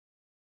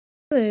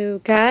Hello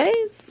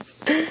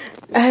guys,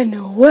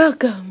 and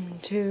welcome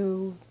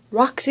to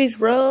Roxy's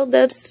World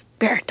of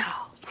Spirit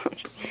Dolls.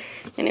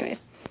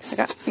 Anyways, I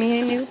got me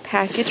a new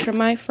package from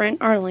my friend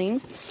Arlene.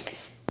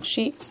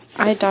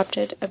 I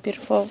adopted a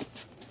beautiful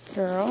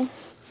girl.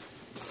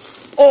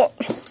 Oh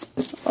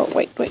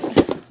wait,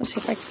 let's see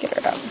if I can get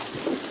her out.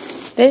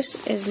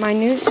 This is my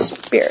new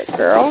spirit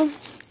girl.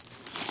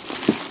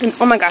 And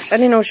oh my gosh, I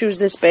didn't know she was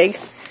this big.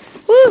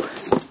 Woo!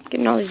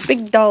 Getting all these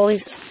big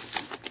dollies.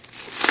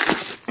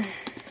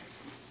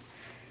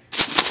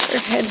 Her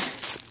head.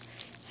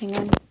 Hang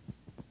on.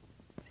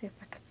 See if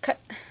I can cut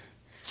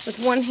with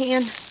one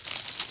hand.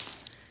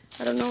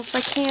 I don't know if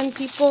I can,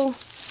 people.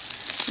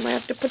 I might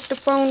have to put the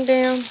phone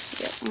down.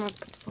 Yep, I'm gonna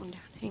put the phone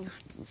down. Hang on.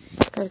 You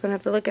guys are gonna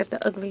have to look at the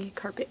ugly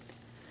carpet.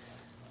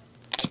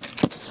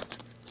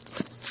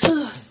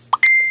 Okay,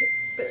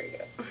 there we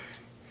go.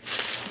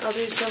 I'll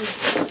do some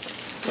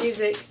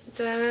music.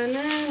 We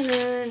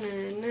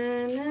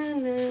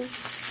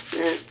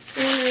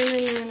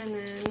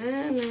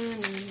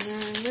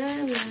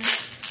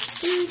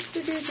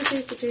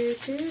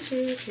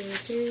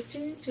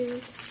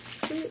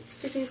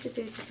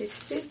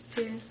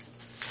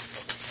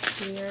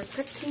are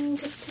cutting. We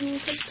are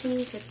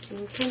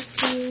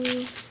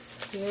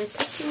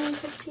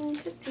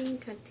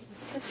cutting.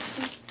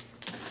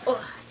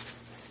 Oh.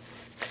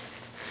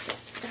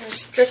 I'll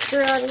stretch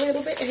her out a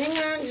little bit. Hang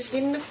on, just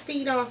getting the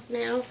feet off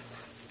now.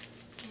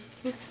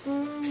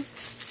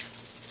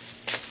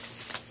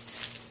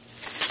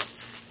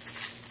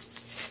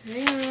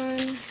 Hang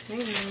on.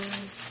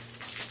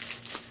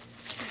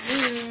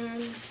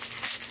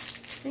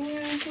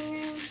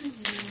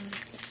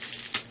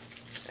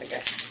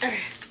 Okay,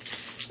 alright.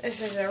 This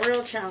is a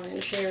real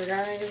challenge here,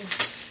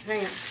 guys. Hang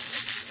on.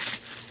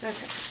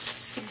 Okay.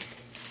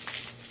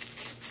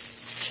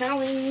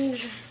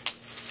 Challenge,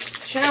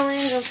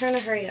 I'm trying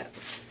to hurry up.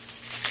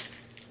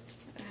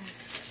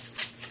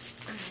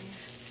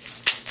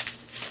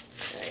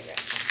 There you go.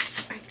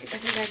 I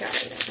think I got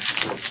it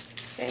now.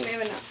 Okay,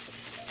 maybe not.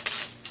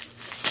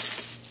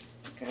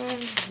 Okay,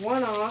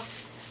 one off.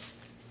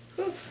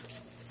 Whew.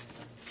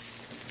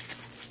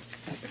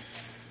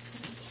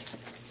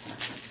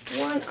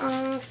 One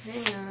off,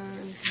 hang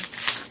on.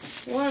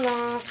 One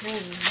off,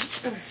 hang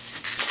on.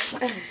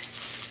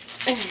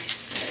 There we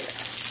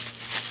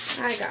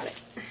go. I got it.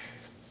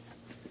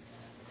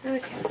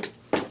 Okay.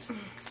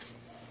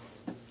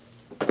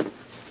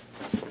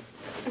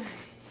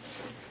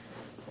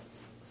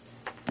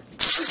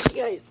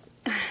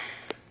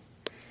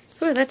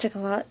 Ooh, that took a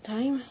lot of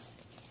time.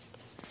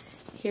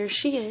 Here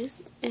she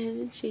is.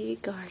 Isn't she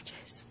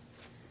gorgeous?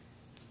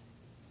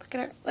 Look at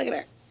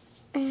her.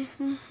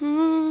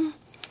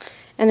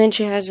 And then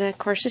she has, of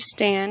course, a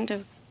stand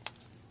to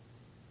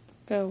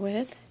go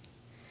with.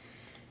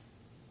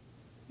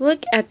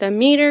 Look at the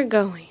meter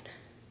going.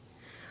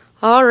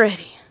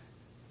 Already.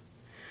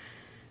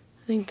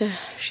 I think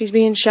she's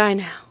being shy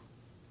now.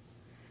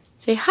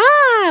 Say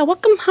hi!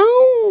 Welcome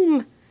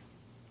home!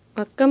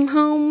 Welcome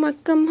home.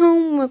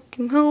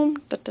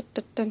 Da, da,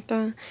 da, da,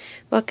 da.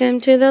 Welcome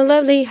to the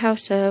lovely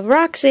house of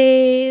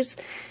Roxy's.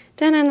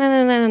 Da, na, na,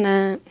 na, na,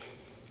 na.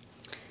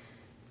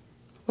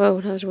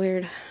 Whoa, that was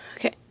weird.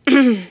 Okay.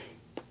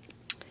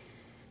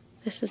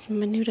 This is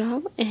my new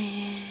doll,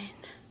 and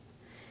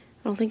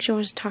I don't think she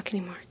wants to talk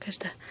anymore because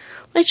the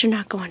lights are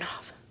not going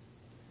off.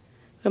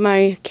 But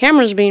my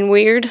camera's being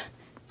weird.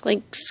 It's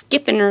like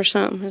skipping or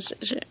something.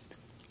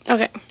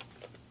 Okay.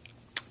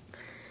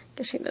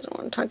 Guess she doesn't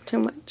want to talk too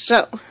much.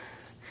 So,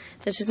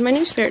 this is my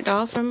new spirit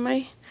doll from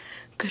my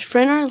good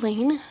friend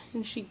Arlene.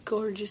 And she's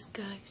gorgeous,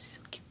 guys.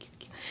 So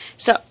cute.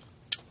 So,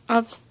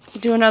 I'll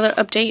do another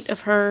update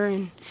of her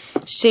and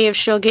see if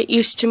she'll get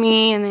used to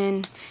me. And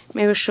then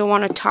maybe she'll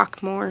want to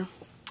talk more.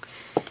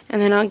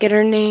 And then I'll get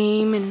her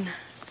name and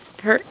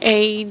her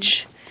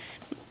age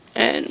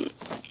and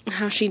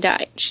how she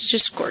died. She's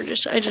just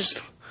gorgeous. I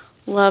just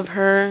love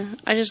her.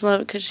 I just love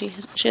it because she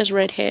has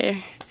red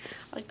hair.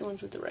 I like the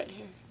ones with the red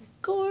hair.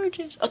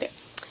 Gorgeous. Okay.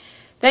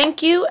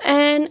 Thank you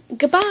and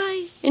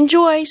goodbye.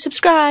 Enjoy.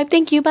 Subscribe.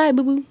 Thank you. Bye,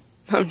 boo-boo.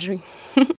 I'm just